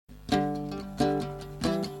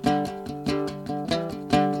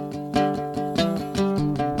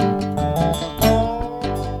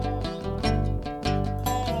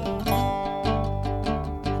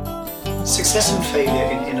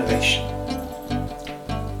failure in innovation.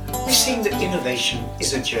 We've seen that innovation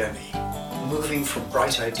is a journey, moving from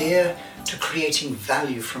bright idea to creating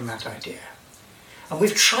value from that idea. And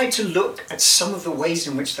we've tried to look at some of the ways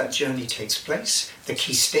in which that journey takes place, the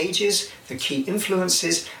key stages, the key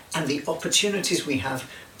influences, and the opportunities we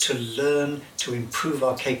have to learn, to improve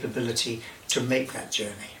our capability to make that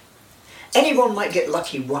journey. Anyone might get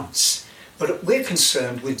lucky once, but we're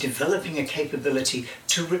concerned with developing a capability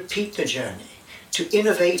to repeat the journey, to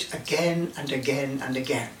innovate again and again and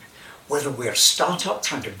again, whether we're a startup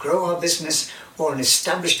trying to grow our business or an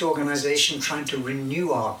established organization trying to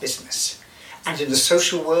renew our business. And in the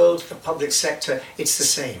social world, the public sector, it's the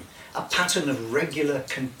same, a pattern of regular,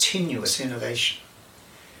 continuous innovation.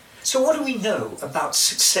 So what do we know about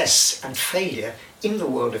success and failure in the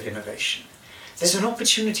world of innovation? There's an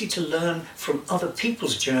opportunity to learn from other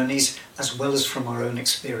people's journeys as well as from our own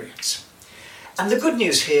experience. And the good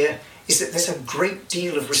news here is that there's a great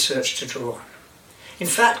deal of research to draw on. In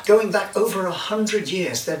fact, going back over 100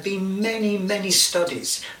 years, there have been many, many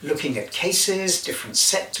studies looking at cases, different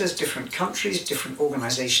sectors, different countries, different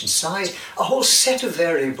organization size, a whole set of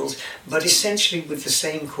variables, but essentially with the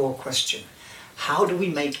same core question. How do we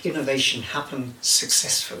make innovation happen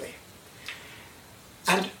successfully?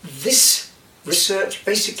 And this research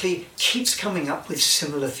basically keeps coming up with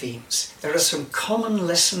similar themes. There are some common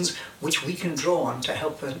lessons which we can draw on to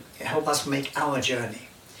help us make our journey.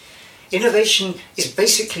 Innovation is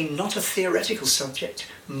basically not a theoretical subject.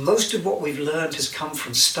 Most of what we've learned has come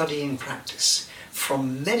from studying practice,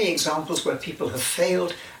 from many examples where people have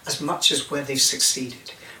failed as much as where they've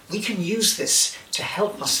succeeded. We can use this to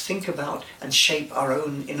help us think about and shape our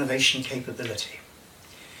own innovation capability.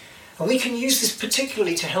 And we can use this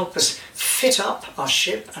particularly to help us fit up our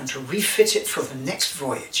ship and to refit it for the next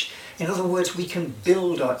voyage. In other words, we can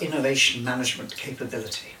build our innovation management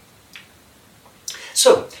capability.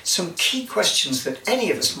 So, some key questions that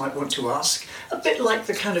any of us might want to ask, a bit like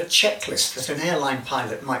the kind of checklist that an airline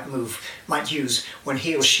pilot might use when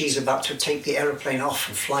he or she's about to take the aeroplane off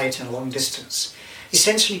and fly it in a long distance.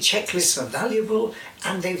 Essentially, checklists are valuable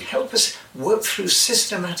and they help us work through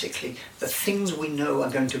systematically the things we know are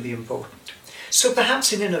going to be important. So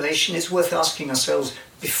perhaps in innovation it's worth asking ourselves,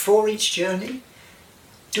 before each journey,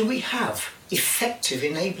 do we have effective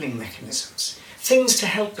enabling mechanisms? Things to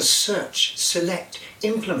help us search, select,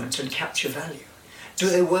 implement and capture value. Do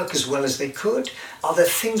they work as well as they could? Are there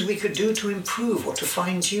things we could do to improve or to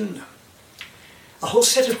fine-tune them? A whole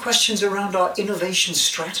set of questions around our innovation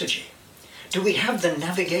strategy. Do we have the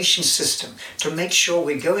navigation system to make sure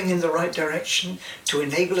we're going in the right direction, to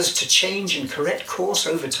enable us to change and correct course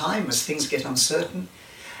over time as things get uncertain?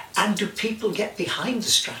 And do people get behind the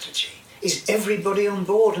strategy? Is everybody on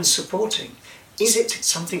board and supporting? Is it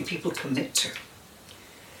something people commit to?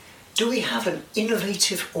 Do we have an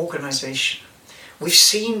innovative organization? We've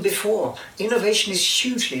seen before, innovation is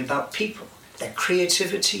hugely about people, their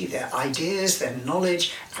creativity, their ideas, their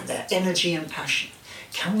knowledge, and their energy and passion.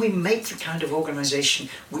 Can we make the kind of organization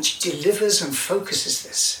which delivers and focuses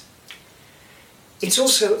this? It's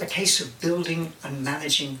also a case of building and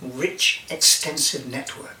managing rich, extensive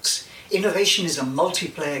networks. Innovation is a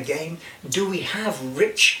multiplayer game. Do we have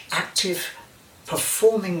rich, active,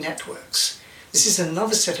 performing networks? This is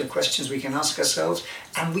another set of questions we can ask ourselves,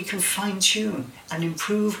 and we can fine-tune and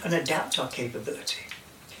improve and adapt our capability.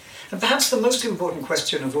 And perhaps the most important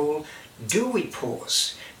question of all, do we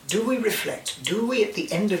pause? Do we reflect? Do we, at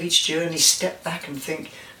the end of each journey, step back and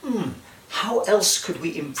think, how else could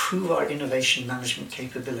we improve our innovation management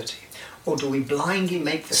capability? Or do we blindly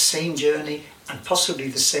make the same journey and possibly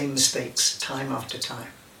the same mistakes time after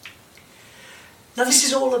time? Now, this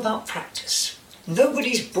is all about practice.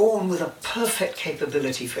 Nobody's born with a perfect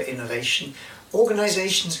capability for innovation.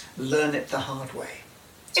 Organizations learn it the hard way.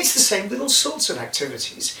 It's the same with all sorts of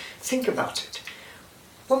activities. Think about it.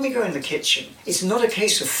 When we go in the kitchen, it's not a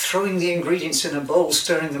case of throwing the ingredients in a bowl,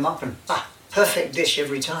 stirring them up and perfect dish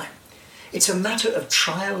every time. It's a matter of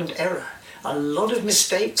trial and error. A lot of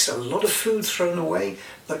mistakes, a lot of food thrown away,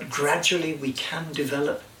 but gradually we can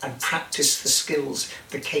develop and practice the skills,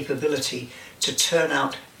 the capability to turn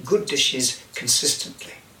out good dishes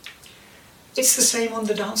consistently. It's the same on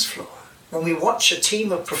the dance floor. When we watch a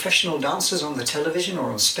team of professional dancers on the television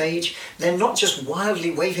or on stage, they're not just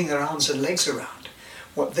wildly waving their arms and legs around.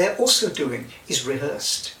 What they're also doing is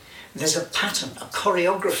rehearsed. There's a pattern, a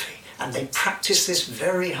choreography, and they practice this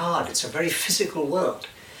very hard. It's a very physical world.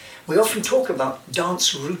 We often talk about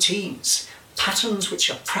dance routines, patterns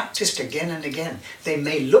which are practiced again and again. They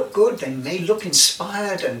may look good, they may look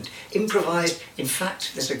inspired and improvised. In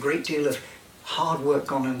fact, there's a great deal of hard work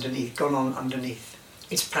gone on underneath.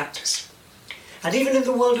 It's practice. And even in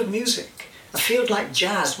the world of music, a field like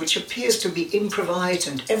jazz, which appears to be improvised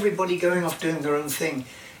and everybody going off doing their own thing,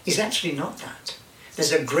 is actually not that.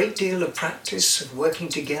 There's a great deal of practice, of working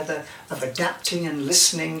together, of adapting and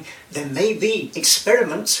listening. There may be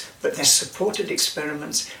experiments, but they're supported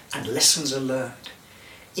experiments and lessons are learned.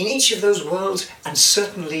 In each of those worlds, and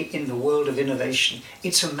certainly in the world of innovation,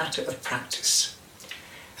 it's a matter of practice.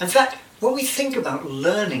 In fact, when we think about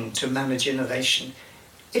learning to manage innovation,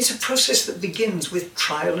 it's a process that begins with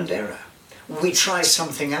trial and error. We try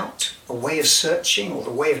something out, a way of searching or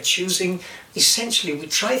the way of choosing. Essentially, we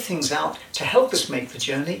try things out to help us make the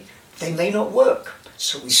journey. They may not work,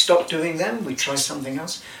 so we stop doing them, we try something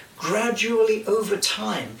else. Gradually, over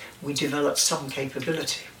time, we develop some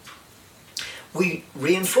capability. We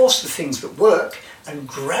reinforce the things that work, and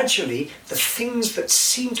gradually, the things that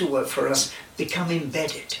seem to work for us become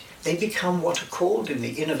embedded. They become what are called in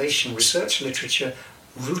the innovation research literature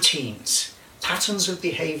routines. Patterns of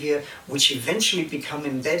behavior which eventually become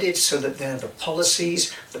embedded so that they're the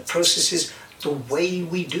policies, the processes, the way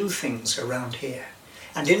we do things around here.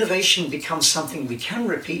 And innovation becomes something we can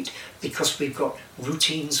repeat because we've got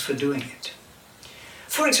routines for doing it.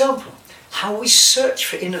 For example, how we search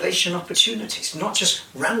for innovation opportunities, not just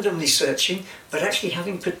randomly searching, but actually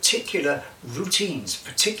having particular routines,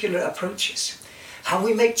 particular approaches. How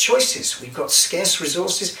we make choices, we've got scarce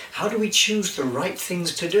resources, how do we choose the right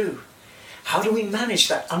things to do? How do we manage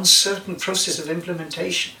that uncertain process of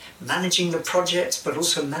implementation, managing the projects but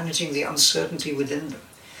also managing the uncertainty within them?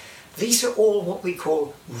 These are all what we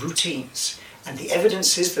call routines, and the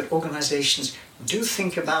evidence is that organizations do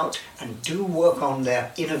think about and do work on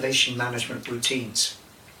their innovation management routines.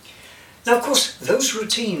 Now, of course, those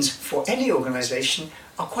routines for any organization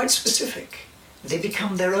are quite specific. They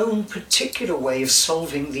become their own particular way of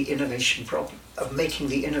solving the innovation problem, of making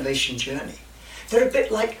the innovation journey. They're a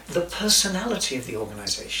bit like the personality of the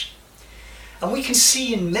organization. And we can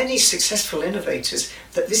see in many successful innovators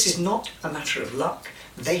that this is not a matter of luck.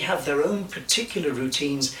 They have their own particular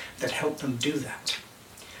routines that help them do that.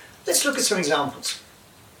 Let's look at some examples.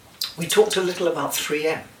 We talked a little about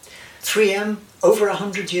 3M. 3M, over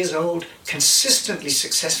 100 years old, consistently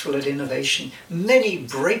successful at innovation, many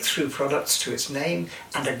breakthrough products to its name,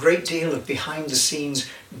 and a great deal of behind the scenes,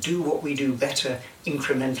 do what we do better,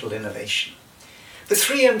 incremental innovation. But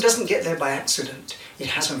 3M doesn't get there by accident. It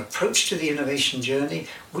has an approach to the innovation journey,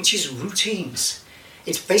 which is routines.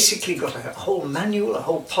 It's basically got a whole manual, a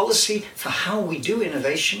whole policy for how we do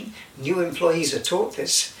innovation. New employees are taught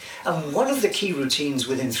this. And one of the key routines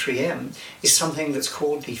within 3M is something that's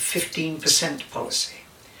called the 15% policy.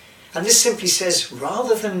 And this simply says,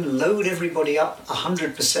 rather than load everybody up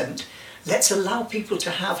 100%, let's allow people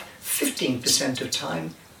to have 15% of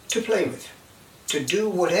time to play with, to do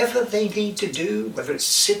whatever they need to do, whether it's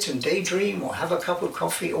sit and daydream or have a cup of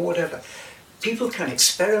coffee or whatever. People can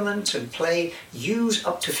experiment and play, use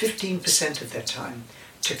up to 15% of their time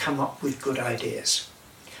to come up with good ideas.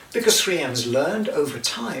 Because 3M's learned over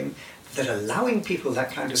time that allowing people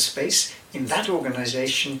that kind of space in that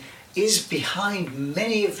organization is behind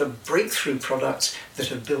many of the breakthrough products that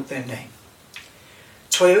have built their name.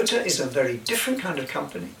 Toyota is a very different kind of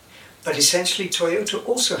company, but essentially Toyota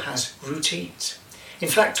also has routines. In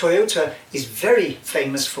fact, Toyota is very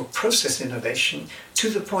famous for process innovation to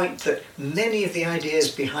the point that many of the ideas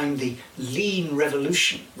behind the lean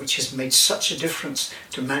revolution, which has made such a difference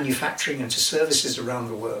to manufacturing and to services around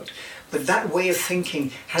the world, but that way of thinking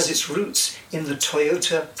has its roots in the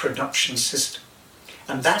Toyota production system.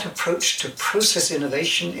 And that approach to process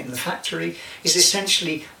innovation in the factory is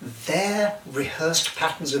essentially their rehearsed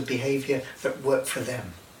patterns of behavior that work for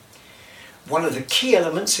them. One of the key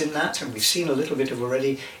elements in that, and we've seen a little bit of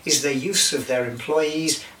already, is their use of their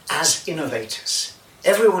employees as innovators.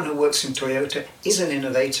 Everyone who works in Toyota is an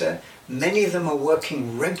innovator. Many of them are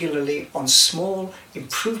working regularly on small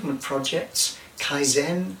improvement projects,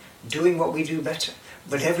 Kaizen, doing what we do better.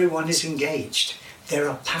 But everyone is engaged. There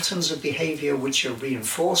are patterns of behavior which are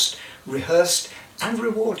reinforced, rehearsed, and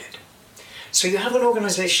rewarded. So you have an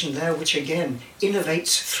organization there which again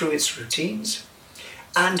innovates through its routines,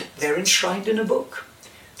 and they're enshrined in a book.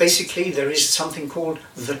 Basically, there is something called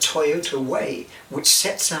the Toyota Way, which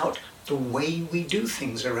sets out the way we do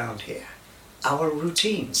things around here, our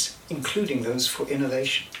routines, including those for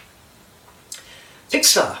innovation.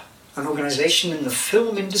 Pixar, an organization in the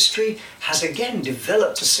film industry, has again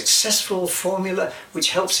developed a successful formula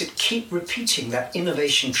which helps it keep repeating that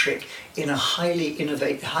innovation trick in a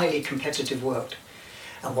highly competitive world.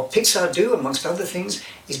 And what Pixar do, amongst other things,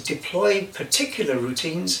 is deploy particular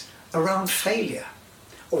routines around failure.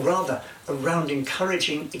 or rather around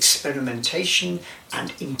encouraging experimentation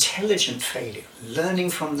and intelligent failure, learning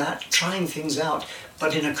from that, trying things out,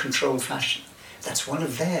 but in a controlled fashion. That's one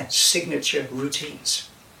of their signature routines.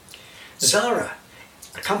 Zara,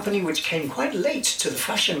 a company which came quite late to the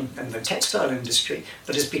fashion and the textile industry,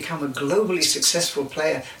 but has become a globally successful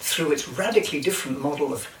player through its radically different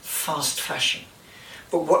model of fast fashion.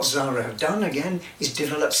 But what Zara have done, again, is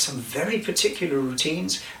develop some very particular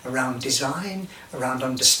routines around design, around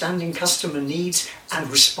understanding customer needs and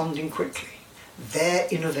responding quickly. Their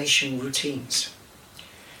innovation routines.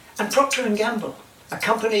 And Procter & Gamble, a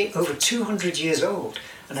company over 200 years old,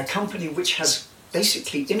 and a company which has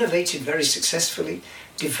basically innovated very successfully,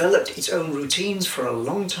 developed its own routines for a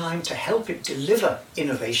long time to help it deliver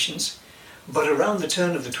innovations, but around the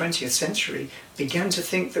turn of the 20th century began to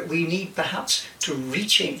think that we need perhaps to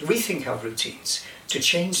rethink our routines, to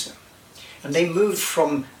change them. And they moved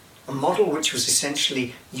from a model which was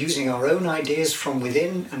essentially using our own ideas from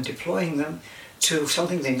within and deploying them to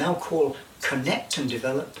something they now call connect and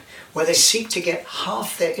develop, where they seek to get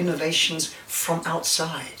half their innovations from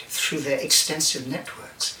outside through their extensive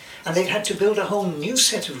networks. And they've had to build a whole new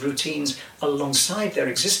set of routines alongside their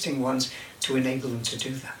existing ones to enable them to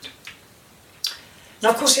do that. Now,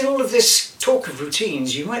 of course, in all of this talk of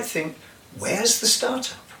routines, you might think, where's the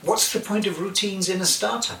startup? What's the point of routines in a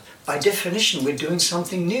startup? By definition, we're doing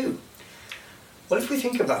something new. Well, if we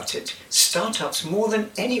think about it, startups more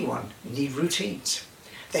than anyone need routines.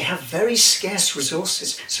 They have very scarce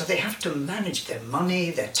resources, so they have to manage their money,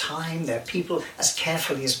 their time, their people as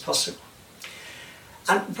carefully as possible.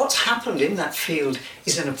 And what's happened in that field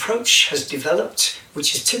is an approach has developed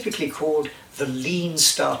which is typically called the lean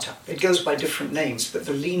startup. It goes by different names, but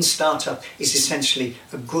the lean startup is essentially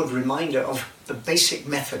a good reminder of the basic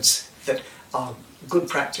methods that are good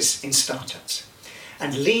practice in startups.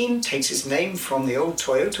 And lean takes its name from the old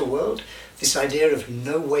Toyota world, this idea of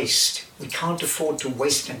no waste. We can't afford to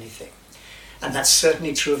waste anything. And that's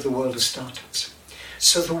certainly true of the world of startups.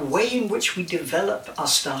 So the way in which we develop our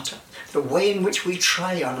startup, the way in which we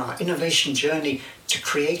try on our innovation journey to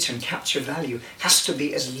create and capture value has to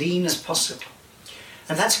be as lean as possible.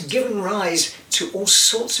 And that's given rise to all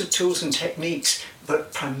sorts of tools and techniques,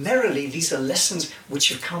 but primarily these are lessons which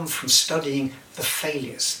have come from studying the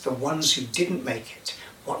failures, the ones who didn't make it.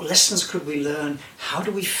 What lessons could we learn? How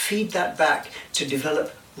do we feed that back to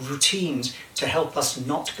develop routines to help us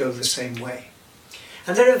not go the same way?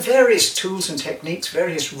 And there are various tools and techniques,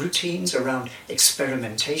 various routines around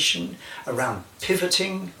experimentation, around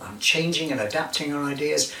pivoting, around changing and adapting our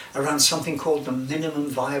ideas, around something called the minimum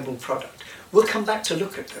viable product. We'll come back to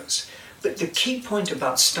look at those. But the key point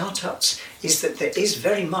about startups is that there is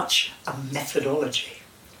very much a methodology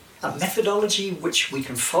which we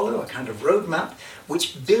can follow, a kind of roadmap,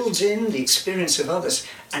 which builds in the experience of others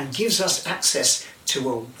and gives us access to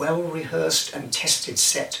a well-rehearsed and tested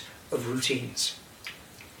set of routines.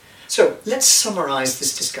 So let's summarize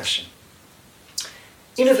this discussion.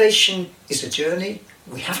 Innovation is a journey.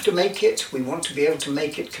 We have to make it. We want to be able to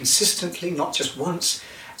make it consistently, not just once.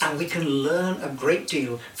 And we can learn a great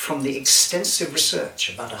deal from the extensive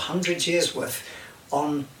research, about 100 years worth,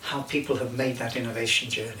 on how people have made that innovation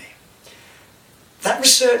journey. That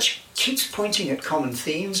research keeps pointing at common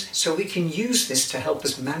themes, so we can use this to help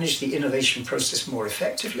us manage the innovation process more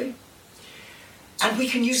effectively. And we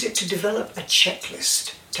can use it to develop a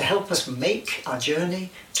checklist to help us make our journey,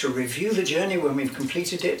 to review the journey when we've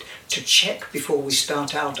completed it, to check before we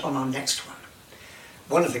start out on our next one.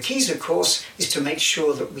 One of the keys, of course, is to make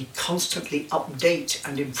sure that we constantly update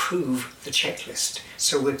and improve the checklist,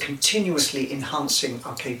 so we're continuously enhancing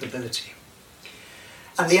our capability.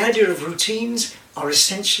 And the idea of routines are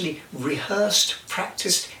essentially rehearsed,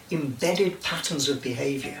 practiced, embedded patterns of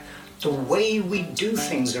behavior, the way we do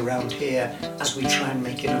things around here as we try and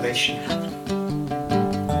make innovation happen.